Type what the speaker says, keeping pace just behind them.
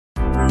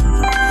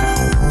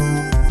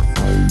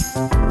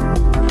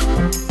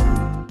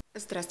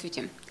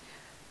Здравствуйте.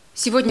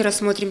 Сегодня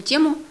рассмотрим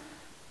тему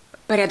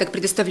 «Порядок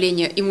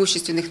предоставления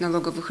имущественных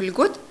налоговых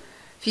льгот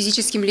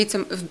физическим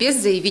лицам в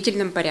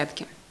беззаявительном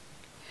порядке».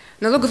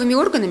 Налоговыми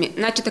органами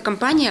начата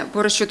кампания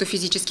по расчету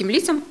физическим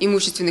лицам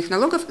имущественных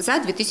налогов за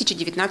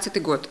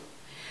 2019 год.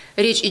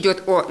 Речь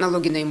идет о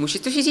налоге на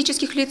имущество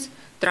физических лиц,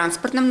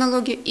 транспортном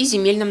налоге и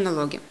земельном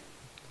налоге.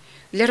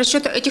 Для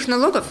расчета этих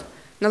налогов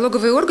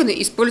налоговые органы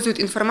используют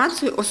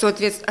информацию о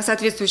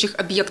соответствующих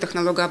объектах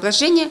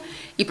налогообложения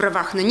и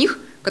правах на них,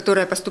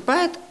 которая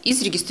поступает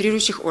из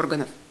регистрирующих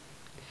органов.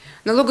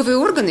 Налоговые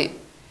органы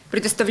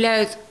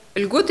предоставляют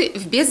льготы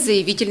в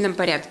беззаявительном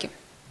порядке.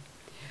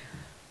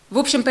 В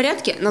общем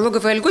порядке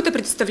налоговая льгота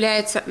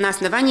предоставляется на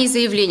основании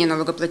заявления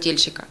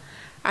налогоплательщика.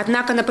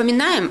 Однако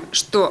напоминаем,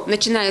 что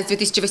начиная с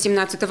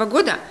 2018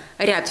 года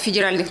ряд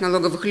федеральных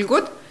налоговых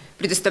льгот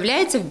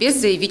предоставляется в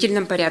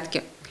беззаявительном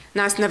порядке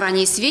на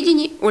основании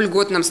сведений о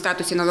льготном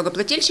статусе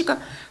налогоплательщика,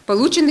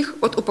 полученных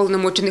от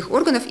уполномоченных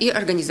органов и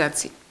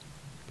организаций.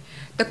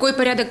 Такой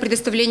порядок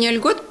предоставления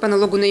льгот по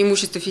налогу на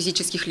имущество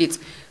физических лиц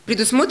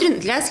предусмотрен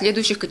для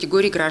следующих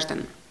категорий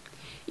граждан: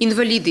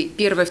 инвалиды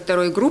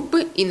первой-второй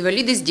группы,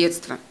 инвалиды с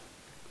детства,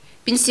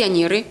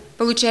 пенсионеры,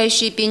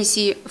 получающие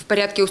пенсии в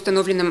порядке,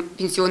 установленном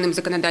пенсионным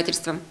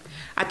законодательством,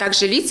 а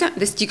также лица,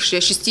 достигшие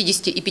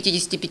 60 и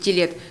 55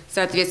 лет,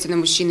 соответственно,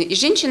 мужчины и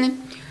женщины,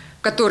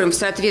 которым в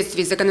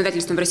соответствии с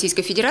законодательством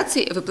Российской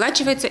Федерации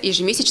выплачивается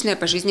ежемесячное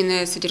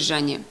пожизненное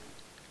содержание.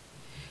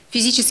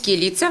 Физические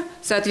лица,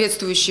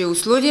 соответствующие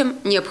условиям,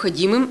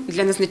 необходимым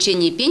для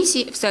назначения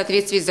пенсии в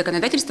соответствии с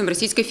законодательством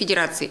Российской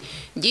Федерации,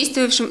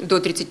 действовавшим до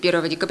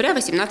 31 декабря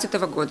 2018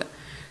 года.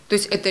 То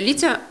есть это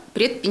лица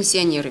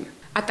предпенсионеры.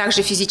 А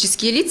также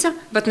физические лица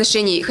в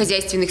отношении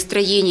хозяйственных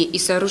строений и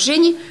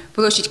сооружений,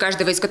 площадь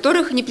каждого из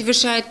которых не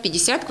превышает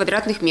 50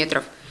 квадратных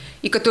метров,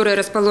 и которые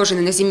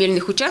расположены на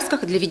земельных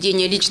участках для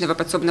ведения личного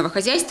подсобного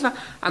хозяйства,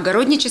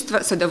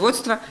 огородничества,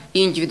 садоводства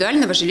и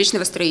индивидуального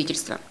жилищного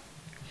строительства.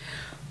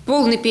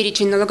 Полный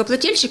перечень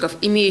налогоплательщиков,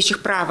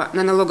 имеющих право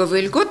на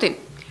налоговые льготы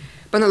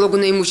по налогу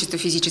на имущество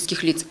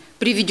физических лиц,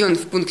 приведен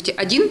в пункте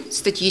 1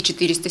 статьи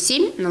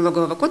 407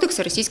 Налогового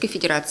кодекса Российской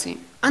Федерации.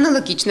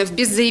 Аналогично в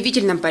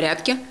беззаявительном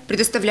порядке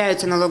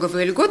предоставляются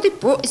налоговые льготы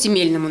по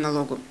земельному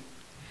налогу.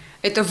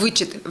 Это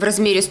вычет в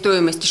размере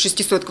стоимости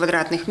 600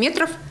 квадратных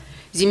метров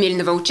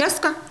земельного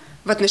участка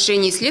в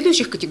отношении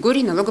следующих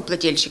категорий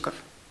налогоплательщиков: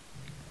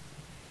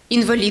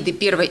 инвалиды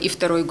первой и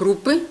второй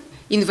группы,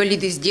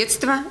 инвалиды с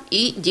детства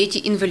и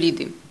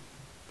дети-инвалиды,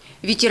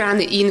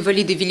 ветераны и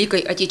инвалиды Великой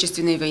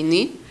Отечественной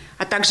войны,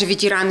 а также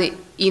ветераны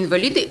и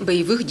инвалиды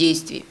боевых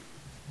действий,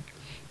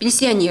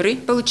 пенсионеры,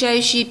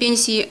 получающие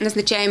пенсии,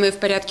 назначаемые в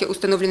порядке,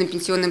 установленным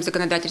пенсионным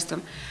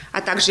законодательством,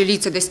 а также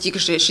лица,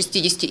 достигшие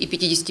 60 и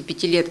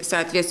 55 лет,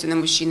 соответственно,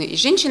 мужчины и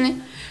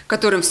женщины,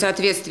 которым в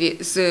соответствии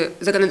с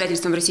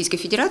законодательством Российской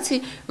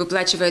Федерации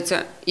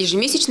выплачивается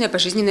ежемесячное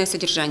пожизненное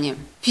содержание.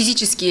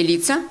 Физические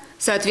лица,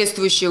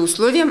 соответствующие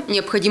условиям,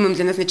 необходимым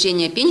для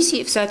назначения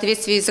пенсии в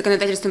соответствии с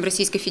законодательством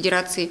Российской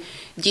Федерации,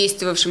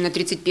 действовавшим на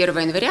 31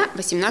 января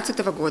 2018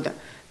 года,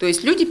 то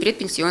есть люди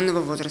предпенсионного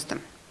возраста,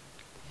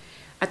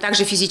 а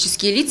также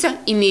физические лица,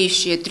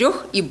 имеющие 3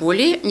 и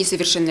более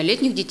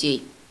несовершеннолетних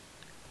детей.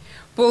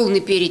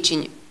 Полный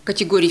перечень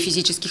категорий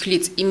физических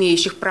лиц,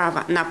 имеющих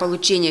право на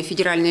получение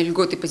федеральной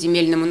льготы по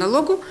земельному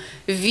налогу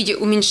в виде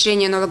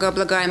уменьшения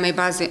налогооблагаемой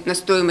базы на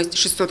стоимость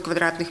 600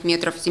 квадратных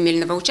метров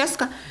земельного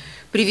участка,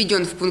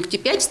 приведен в пункте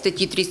 5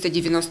 статьи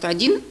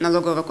 391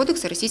 Налогового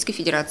кодекса Российской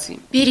Федерации.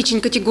 Перечень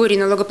категорий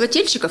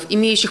налогоплательщиков,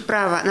 имеющих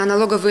право на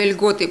налоговые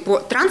льготы по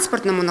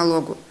транспортному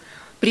налогу,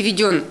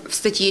 приведен в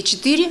статье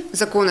 4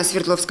 Закона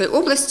Свердловской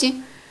области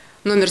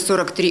номер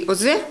 43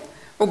 ОЗ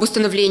об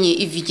установлении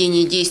и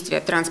введении действия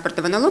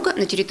транспортного налога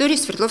на территории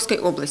Свердловской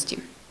области.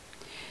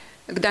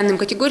 К данным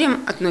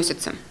категориям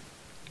относятся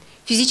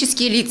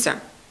физические лица,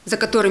 за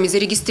которыми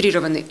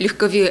зарегистрированы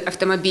легковые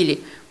автомобили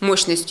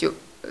мощностью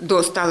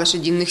до 100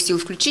 лошадиных сил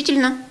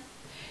включительно,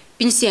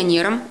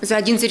 пенсионерам, за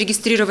один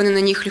зарегистрированный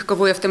на них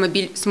легковой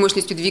автомобиль с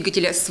мощностью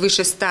двигателя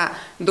свыше 100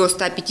 до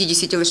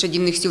 150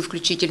 лошадиных сил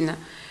включительно,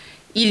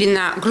 или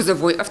на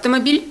грузовой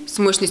автомобиль с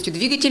мощностью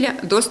двигателя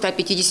до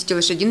 150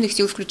 лошадиных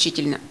сил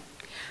включительно,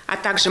 а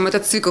также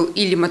мотоцикл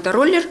или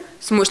мотороллер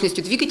с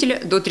мощностью двигателя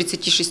до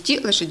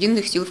 36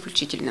 лошадиных сил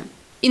включительно.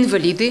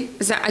 Инвалиды,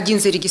 за один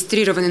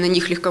зарегистрированный на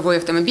них легковой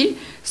автомобиль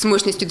с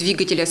мощностью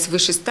двигателя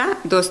свыше 100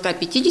 до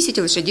 150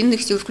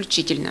 лошадиных сил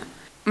включительно,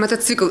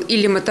 мотоцикл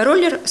или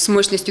мотороллер с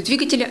мощностью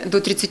двигателя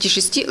до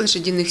 36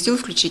 лошадиных сил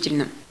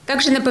включительно.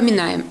 Также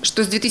напоминаем,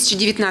 что с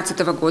 2019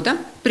 года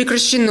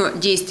прекращено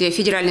действие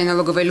федеральной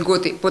налоговой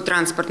льготы по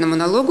транспортному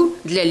налогу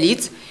для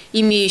лиц,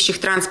 имеющих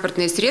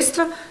транспортные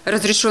средства,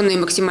 разрешенные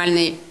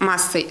максимальной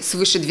массой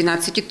свыше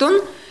 12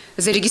 тонн,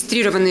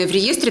 зарегистрированные в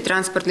реестре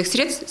транспортных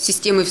средств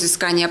системы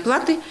взыскания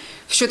оплаты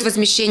в счет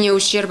возмещения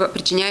ущерба,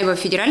 причиняемого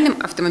федеральным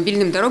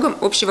автомобильным дорогам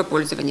общего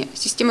пользования,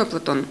 системы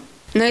Платон.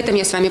 На этом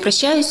я с вами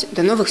прощаюсь.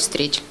 До новых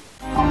встреч!